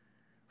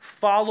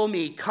 Follow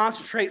me.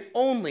 Concentrate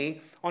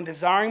only on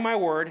desiring my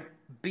word,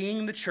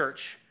 being the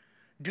church,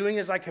 doing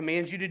as I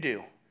command you to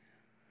do.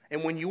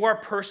 And when you are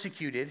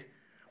persecuted,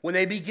 when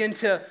they begin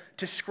to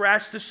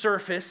scratch the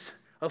surface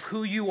of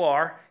who you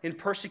are in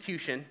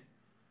persecution,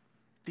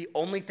 the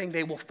only thing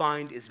they will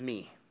find is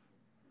me.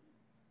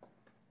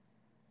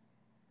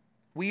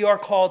 We are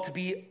called to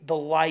be the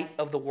light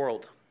of the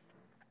world.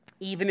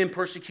 Even in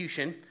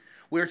persecution,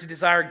 we are to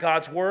desire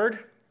God's word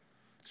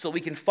so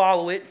we can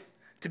follow it,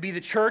 to be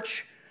the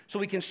church so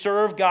we can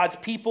serve God's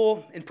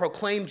people and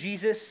proclaim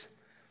Jesus.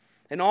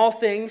 In all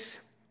things,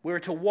 we are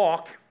to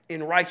walk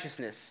in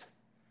righteousness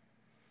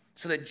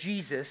so that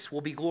Jesus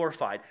will be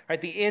glorified. Right,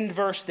 the end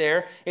verse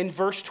there, in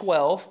verse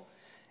 12,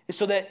 is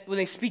so that when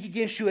they speak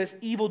against you as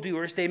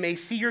evildoers, they may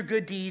see your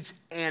good deeds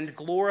and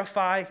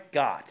glorify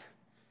God.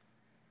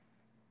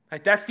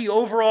 Right, that's the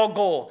overall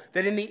goal,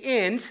 that in the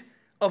end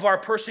of our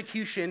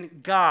persecution,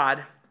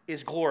 God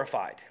is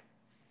glorified.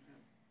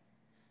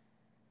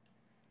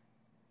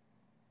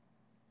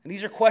 And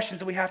these are questions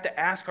that we have to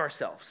ask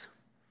ourselves.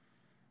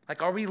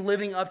 Like, are we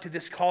living up to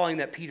this calling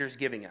that Peter's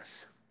giving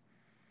us?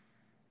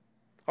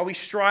 Are we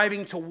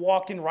striving to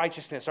walk in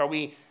righteousness? Are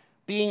we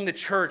being the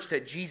church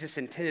that Jesus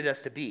intended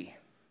us to be?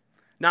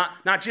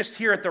 Not just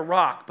here at the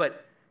Rock,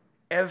 but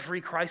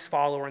every Christ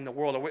follower in the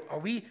world. Are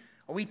we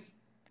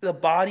the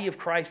body of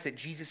Christ that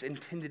Jesus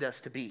intended us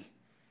to be?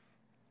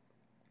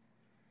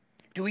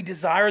 Do we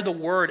desire the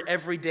word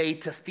every day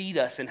to feed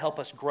us and help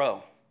us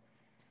grow?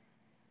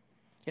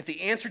 If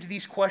the answer to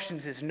these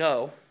questions is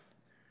no,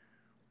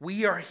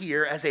 we are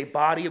here as a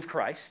body of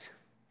Christ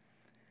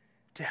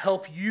to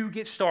help you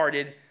get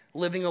started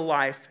living a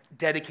life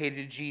dedicated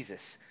to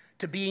Jesus,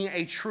 to being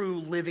a true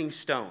living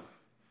stone.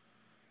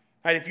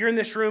 Right, if you're in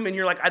this room and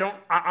you're like,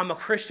 I'm a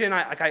Christian,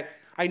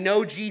 I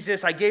know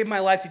Jesus, I gave my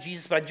life to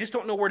Jesus, but I just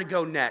don't know where to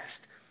go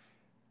next.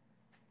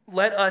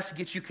 Let us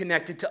get you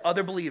connected to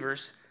other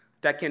believers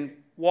that can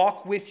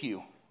walk with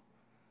you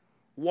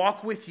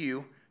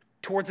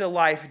towards a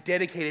life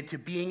dedicated to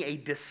being a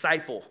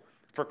disciple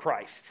for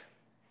Christ,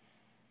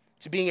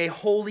 to being a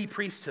holy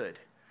priesthood,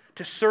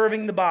 to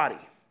serving the body.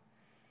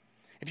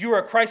 If you are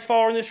a Christ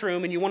follower in this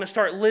room and you want to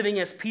start living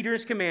as Peter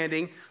is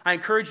commanding, I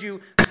encourage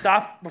you to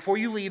stop before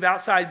you leave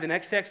outside the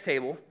next text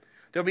table.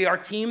 There'll be our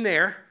team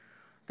there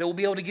that will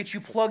be able to get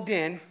you plugged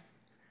in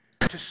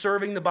to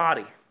serving the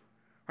body,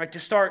 right? To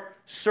start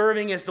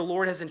serving as the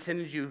Lord has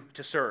intended you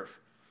to serve.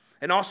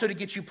 And also to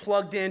get you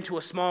plugged into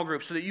a small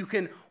group so that you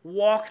can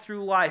walk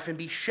through life and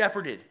be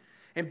shepherded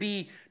and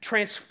be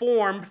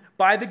transformed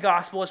by the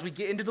gospel as we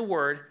get into the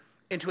word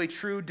into a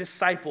true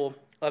disciple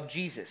of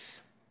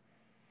Jesus.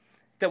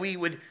 that we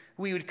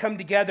would come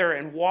together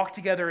and walk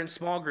together in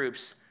small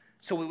groups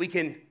so that we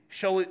can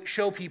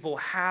show people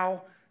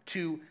how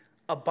to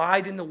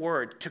abide in the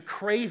Word, to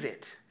crave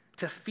it,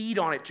 to feed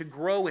on it, to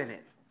grow in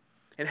it,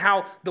 and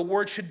how the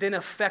Word should then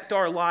affect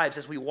our lives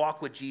as we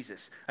walk with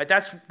Jesus.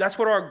 That's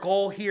what our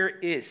goal here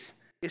is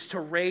to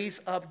raise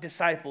up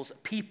disciples,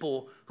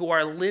 people who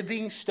are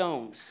living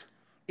stones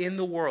in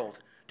the world,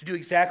 to do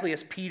exactly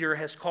as Peter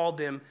has called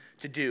them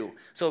to do.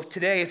 So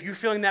today, if you're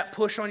feeling that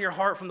push on your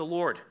heart from the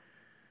Lord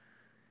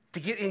to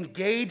get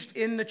engaged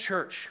in the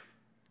church,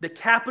 the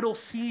capital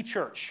C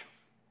church,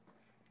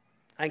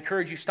 I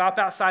encourage you, stop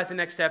outside the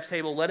Next Steps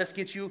table. Let us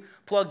get you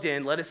plugged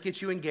in. Let us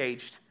get you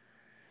engaged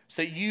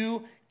so that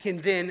you can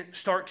then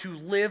start to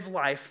live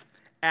life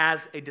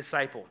as a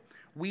disciple.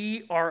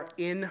 We are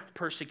in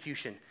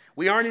persecution.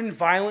 We aren't in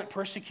violent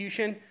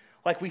persecution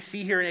like we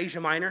see here in Asia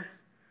Minor.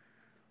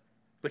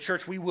 But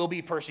church, we will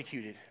be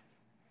persecuted.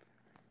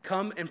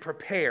 Come and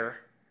prepare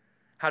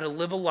how to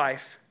live a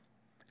life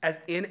as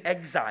in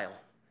exile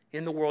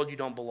in the world you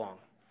don't belong.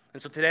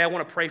 And so today I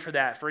want to pray for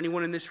that. For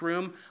anyone in this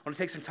room, I want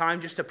to take some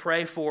time just to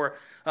pray for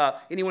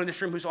anyone in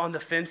this room who's on the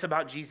fence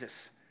about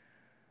Jesus.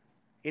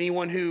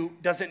 Anyone who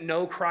doesn't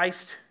know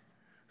Christ,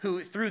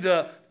 who through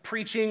the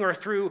preaching or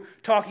through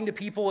talking to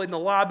people in the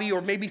lobby or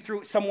maybe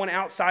through someone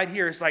outside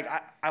here is like,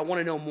 I want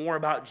to know more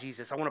about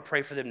Jesus. I want to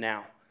pray for them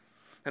now.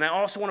 And I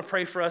also want to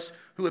pray for us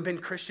who have been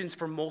Christians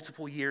for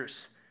multiple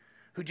years,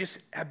 who just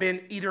have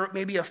been either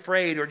maybe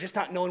afraid or just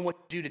not knowing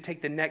what to do to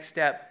take the next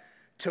step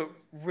to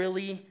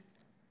really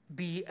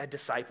be a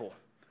disciple.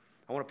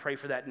 I want to pray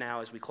for that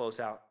now as we close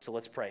out. So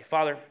let's pray.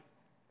 Father,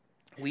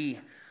 we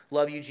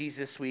love you,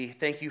 Jesus. We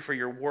thank you for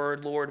your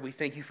word, Lord. We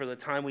thank you for the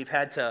time we've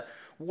had to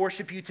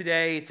worship you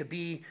today, to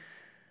be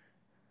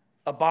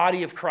a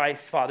body of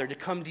Christ, Father, to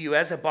come to you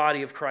as a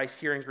body of Christ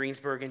here in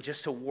Greensburg and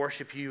just to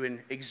worship you and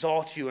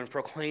exalt you and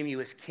proclaim you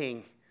as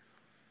King.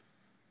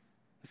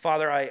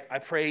 Father, I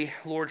pray,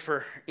 Lord,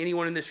 for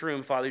anyone in this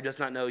room, Father, who does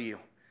not know you.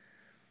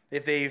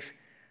 If they've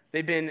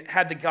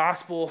had the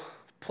gospel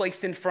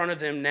placed in front of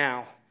them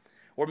now,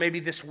 or maybe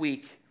this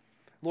week,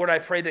 Lord, I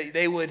pray that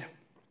they would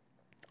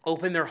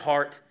open their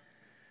heart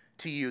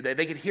to you, that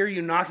they could hear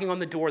you knocking on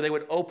the door, they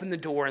would open the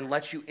door and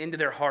let you into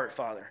their heart,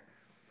 Father.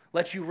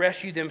 Let you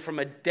rescue them from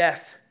a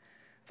death,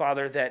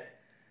 Father, that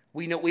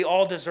we know we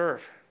all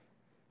deserve.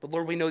 But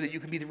Lord, we know that you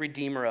can be the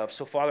redeemer of.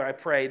 So Father, I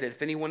pray that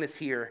if anyone is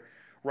here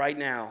right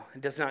now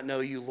and does not know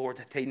you, Lord,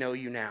 that they know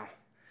you now.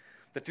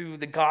 That through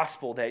the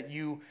gospel that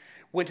you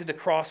went to the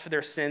cross for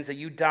their sins, that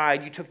you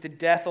died, you took the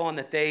death on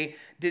that they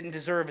didn't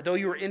deserve. Though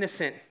you were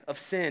innocent of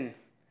sin,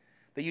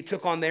 that you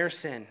took on their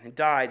sin and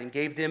died and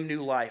gave them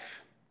new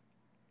life.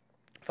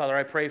 Father,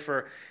 I pray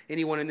for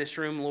anyone in this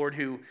room, Lord,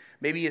 who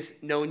maybe has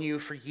known you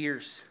for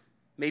years,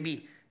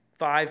 maybe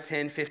 5,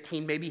 10,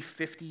 15, maybe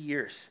 50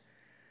 years,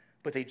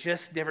 but they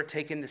just never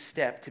taken the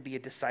step to be a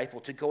disciple,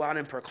 to go out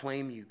and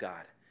proclaim you,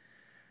 God,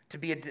 to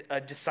be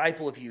a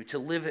disciple of you, to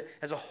live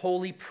as a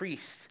holy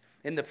priest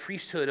in the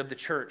priesthood of the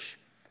church.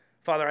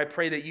 Father, I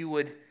pray that you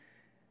would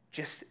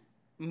just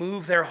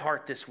move their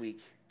heart this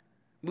week,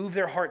 move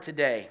their heart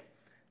today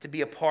to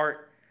be a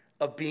part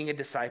of being a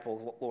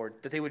disciple, Lord,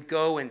 that they would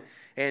go and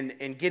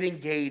get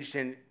engaged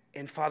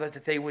and Father,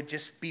 that they would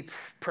just be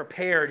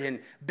prepared and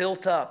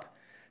built up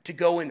to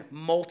go and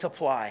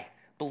multiply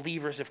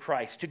believers of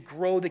Christ, to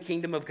grow the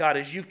kingdom of God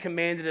as you've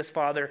commanded us,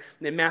 Father,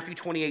 in Matthew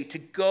 28, to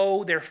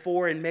go,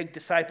 therefore, and make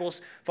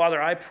disciples.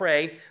 Father, I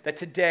pray that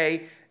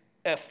today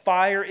a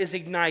fire is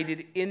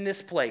ignited in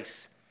this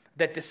place,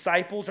 that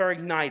disciples are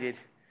ignited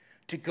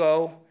to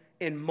go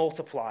and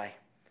multiply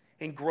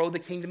and grow the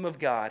kingdom of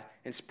God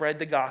and spread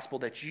the gospel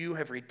that you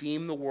have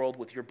redeemed the world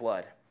with your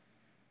blood.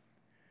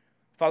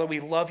 Father, we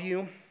love you,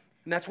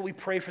 and that's what we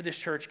pray for this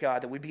church,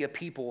 God, that we be a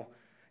people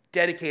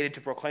dedicated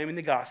to proclaiming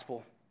the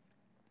gospel,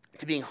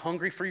 to being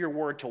hungry for your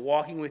word, to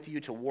walking with you,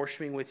 to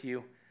worshiping with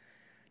you,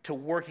 to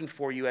working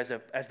for you as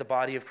the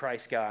body of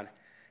Christ, God,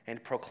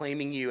 and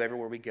proclaiming you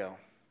everywhere we go.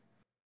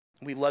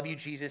 We love you,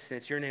 Jesus, and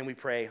it's your name we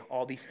pray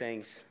all these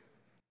things.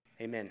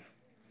 Amen.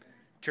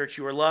 Church,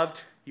 you are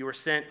loved, you are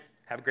sent.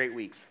 Have a great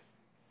week.